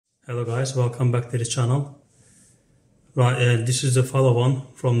Hello guys, welcome back to the channel. Right, this is the follow-on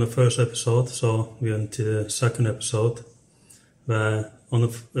from the first episode, so we're on to the second episode. Where on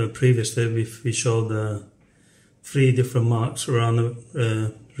the previous day we showed 3 different marks around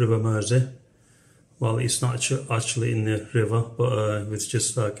the River Mersey. Well, it's not actually in the river, but it's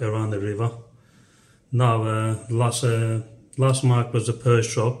just like around the river. Now, last mark was the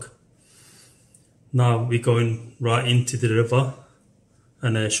perch rock. Now we're going right into the river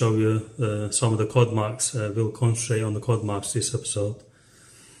and show you some of the cod marks. We'll concentrate on the cod marks this episode,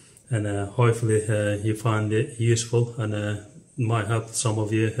 and hopefully you find it useful and might help some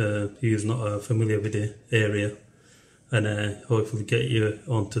of you who's not familiar with the area, and hopefully get you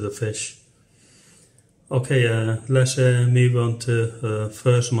onto the fish. Okay, let's move on to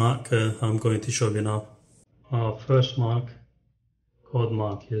first mark I'm going to show you now. Our first mark, cod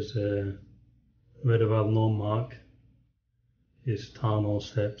mark, is a very well known mark. Is Town Hall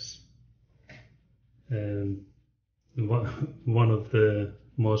Steps. One of the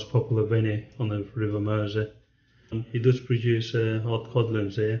most popular venue on the River Mersey. It does produce hot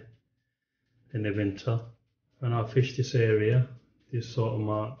codlins here in the winter. When I fish this area, this sort of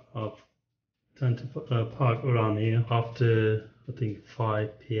mark, I tend to park around here after I think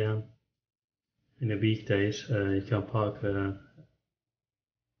 5 PM. In the weekdays, you can park on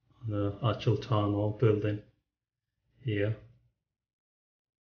the actual town hall building here.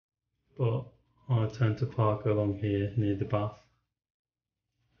 But I tend to park along here near the bath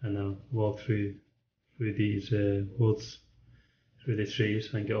and walk through these woods, through the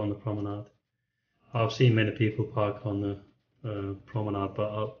trees, and get on the promenade. I've seen many people park on the promenade,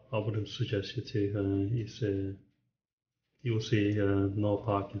 but I wouldn't suggest you to. You'll see no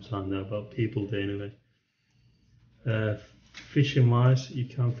parking sign there, but people do anyway. Fishing wise, you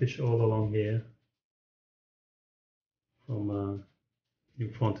can fish all along here from in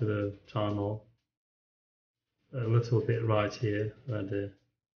front of the town hall, a little bit right here where the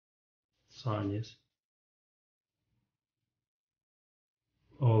sign is,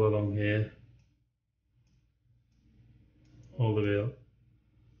 all along here, all the way up,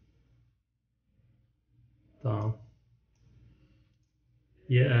 down.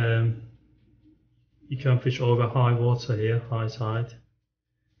 Yeah, you can fish over high water here, high tide,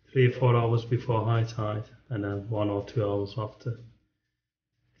 3 or 4 hours before high tide, and then 1 or 2 hours after.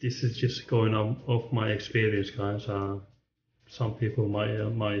 This is just going off my experience, guys. Some people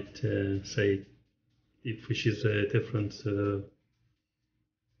might say it fishes different to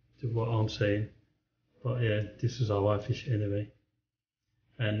what I'm saying, but yeah, this is how I fish anyway.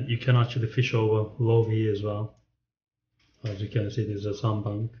 And you can actually fish over low here as well. As you can see, there's a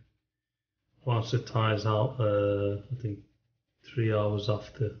sandbank. Once it tires out, I think 3 hours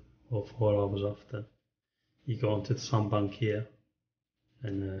after or 4 hours after, you go onto the sandbank here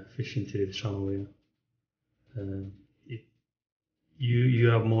and fish into the channel here. You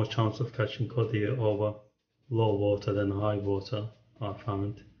have more chance of catching cod here over low water than high water, I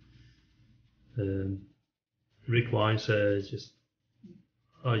found. Rig wise,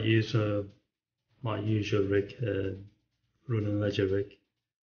 I use my usual rig, run and ledger rig.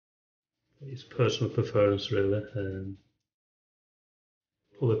 It's personal preference really.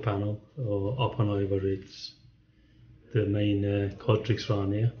 Pulley panel or up and over rigs, the main cod rigs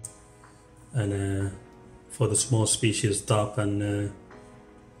around here, and for the small species dap and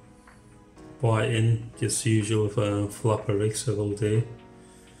whiting, just usual flapper rigs will do.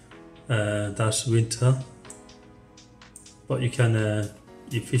 That's winter, but you can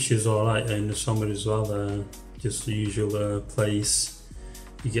it fishes alright in the summer as well. Just the usual place.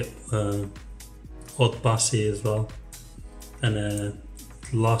 You get odd bass here as well, and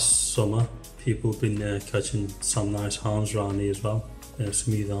last summer people have been catching some nice hounds around here as well,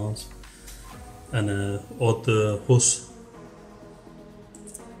 smooth hounds, and odd huss,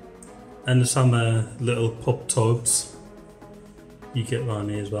 and some little pop toads you get around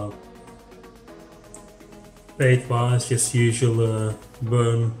here as well. Bait wise, just usual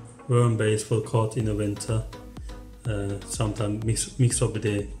worm baits for cod in the winter. Sometimes mix up with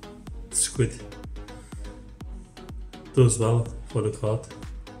the squid. Does well for the cod.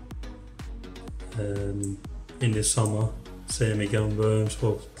 In the summer, same again, worms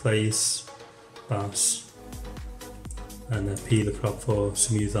for plaice, bass, and a peeler crab for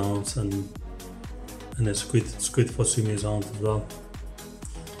smooth hounds, and a squid for smooth hounds as well.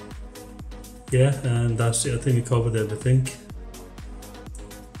 Yeah, and that's it. I think we covered everything.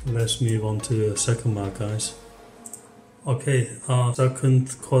 Let's move on to the second mark, guys. Okay, our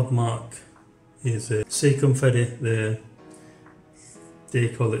second cod mark is a Seacombe ferry. They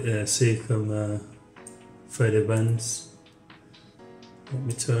call it Seacombe ferry bends. Let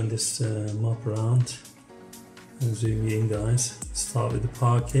me turn this map around and zoom you in, guys. Start with the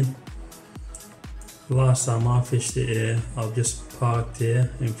parking. Last time I fished it here, I've just parked here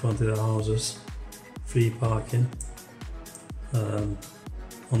in front of the houses, free parking. On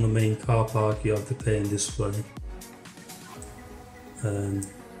the main car park you have to pay in this way.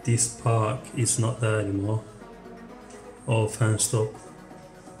 This park is not there anymore, all fenced up,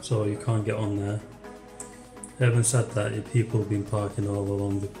 so you can't get on there. Having said that, people have been parking all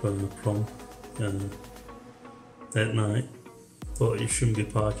along the prom at night, but you shouldn't be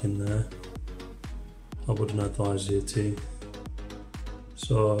parking there. I wouldn't advise you to.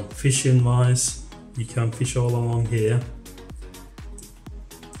 So fishing wise, you can fish all along here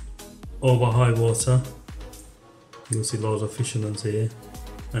over high water. You'll see loads of fishermen here,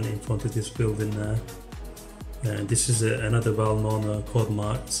 and in front of this building there. And this is another well-known cod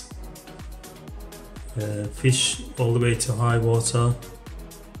marks. Fish all the way to high water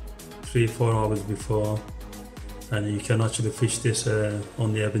 3-4 hours before, and you can actually fish this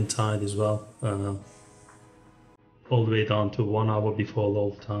on the ebb and tide as well, all the way down to 1 hour before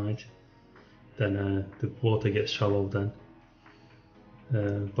low tide. Then the water gets shallow then.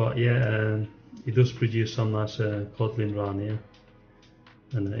 But yeah, it does produce some nice codling around here,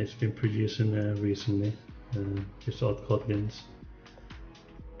 and it's been producing recently, just odd codlings.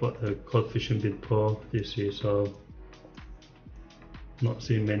 But the cod fishing been poor this year, so not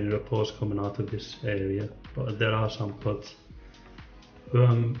seeing many reports coming out of this area, but there are some cods.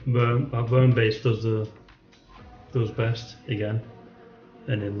 Worm base does best again,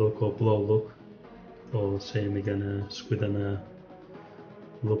 and a look or blow look, or same again, squid and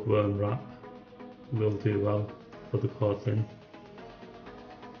look worm wrap will do well for the codling.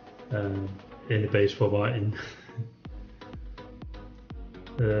 Any base for biting.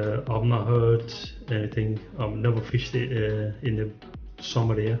 I've not heard anything. I've never fished it in the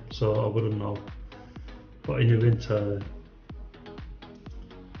summer here, so I wouldn't know. But in the winter,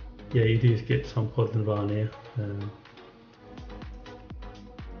 yeah, you do get some codling around here.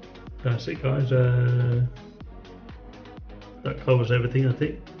 That's it, guys. That covers everything, I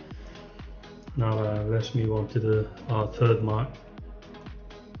think. Now let's move on to our third mark.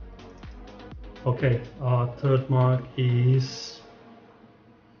 Okay, our third mark is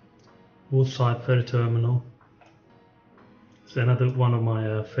Woodside Ferry Terminal. It's another one of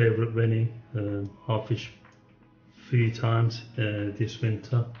my favourite venue. I've fished 3 times this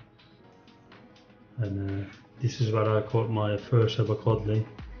winter, and this is where I caught my first ever codling.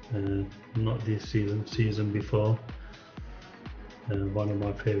 Not this season before. One of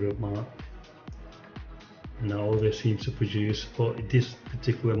my favourite marks, and I always seems to produce, but this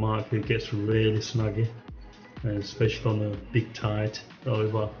particular mark it gets really snaggy, especially on a big tide,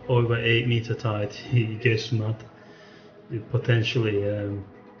 over 8 meter tide. You get snagged. Potentially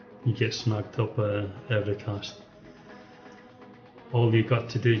you get snagged up every cast. All you got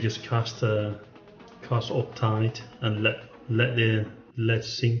to do is just cast up tight and let the lead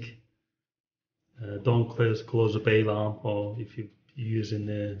sink. Don't close the bail arm, or if you're using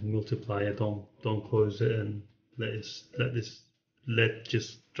the multiplier, don't close it and let this lead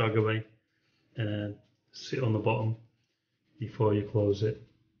just drag away and sit on the bottom before you close it.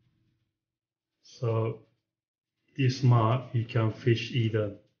 So this mark you can fish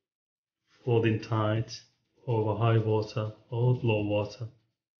either flooding tide, over high water or low water.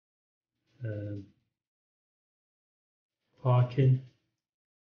 Parking.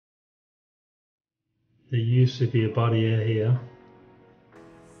 There used to be a barrier here.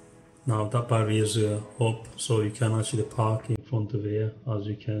 Now that barrier is up, so you can actually park in front of here. As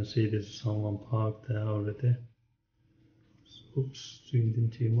you can see, there's someone parked there already. Oops, zoomed in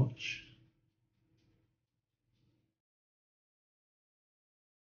too much.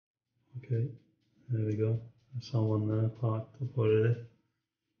 Okay, there we go. There's someone there parked up already,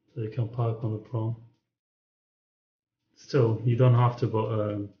 so you can park on the prom. Still, you don't have to,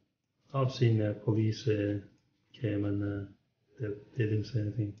 but I've seen the police came and they didn't say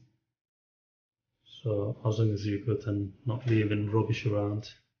anything. So as long as you're good and not leaving rubbish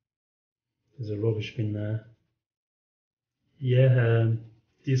around. There's a rubbish bin there. Yeah,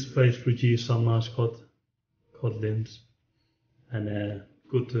 this place produces some nice codlings, and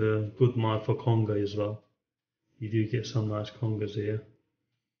good mark for conger as well. You do get some nice congers here.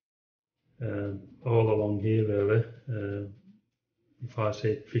 All along here really. If I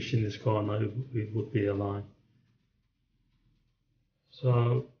say fish in this corner, it would be a line.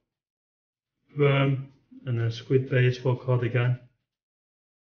 So worm and then squid base for cod again.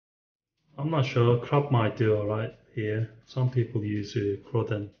 I'm not sure, crab might do alright here. Some people use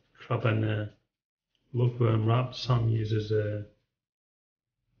crab and lookworm wrap. Some uses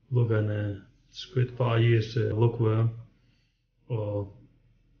lug and squid, but I use lugworm or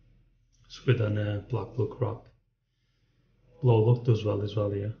squid and black lug rock. Blow lug does well as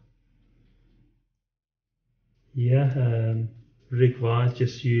well, yeah. Yeah, rig wise,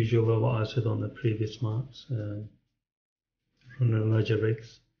 just usual what I said on the previous marks. Running ledger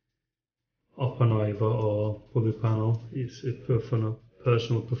rigs, up and over or pulley panel is a personal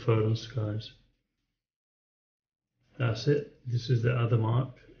preference, guys. That's it. This is the other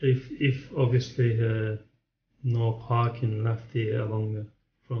mark. If obviously no parking left here along the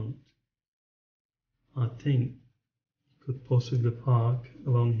front, I think you could possibly park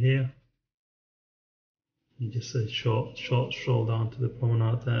along here and just a short stroll down to the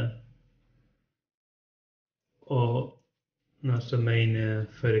promenade there, or that's the main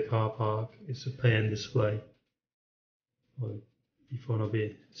ferry car park. It's a pay and display. Or if you want to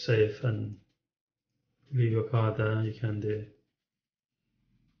be safe and leave your car there, you can do.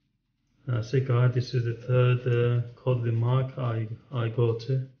 That's it, guys. This is the third codling mark I go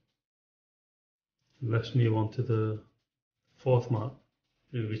to. Let's move on to the fourth mark,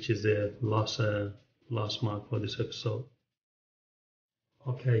 which is the last mark for this episode.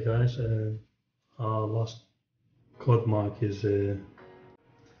 Okay, guys. Our last cod mark is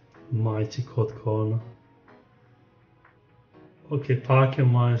Mighty Cod Corner. Okay,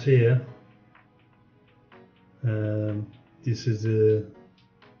 parking wise here. This is the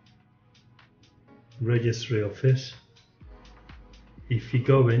registry office. If you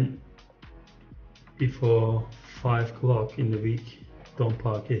go in before 5 o'clock in the week, don't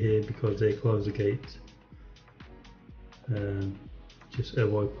park it here because they close the gates. Just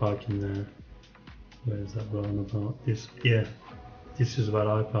avoid parking there. Where's that roundabout? This is where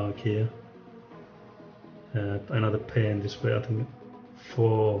I park here. Another pay and display, I think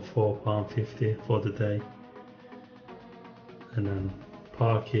 £4.50 for the day. And then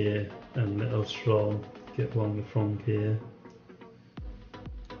park here and let us stroll, get along the front here.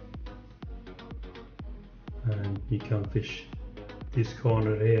 And you can fish this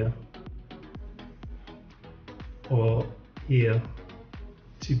corner here or here.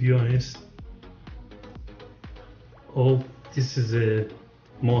 To be honest, this is the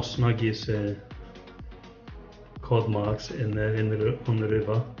most snuggiest cod marks on the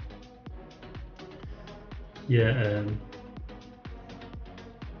river. Yeah,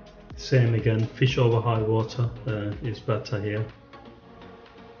 same again. Fish over high water is better here.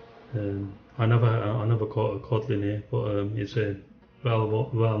 I never caught a codling here, but it's a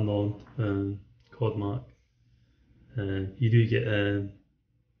well-known cod mark. You do get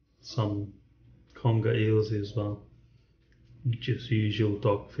some conger eels as well, just usual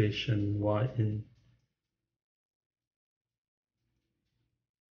dogfish and whiting.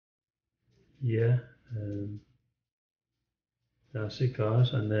 Yeah, that's it,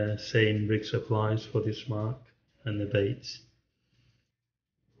 guys, and the same rig applies for this mark and the baits.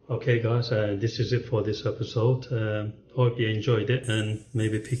 Okay, guys, this is it for this episode. Hope you enjoyed it and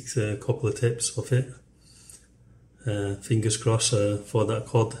maybe picked a couple of tips of it. Fingers crossed for that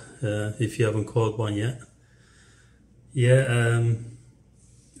cod if you haven't caught one yet. Yeah,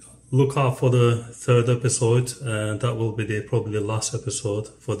 look out for the third episode. That will be probably the last episode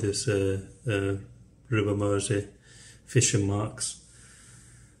for this River Mersey fishing marks.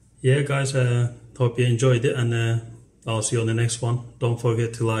 Yeah, guys, hope you enjoyed it, and I'll see you on the next one. Don't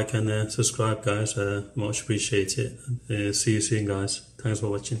forget to like and subscribe, guys. Much appreciate it. See you soon, guys. Thanks for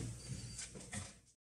watching.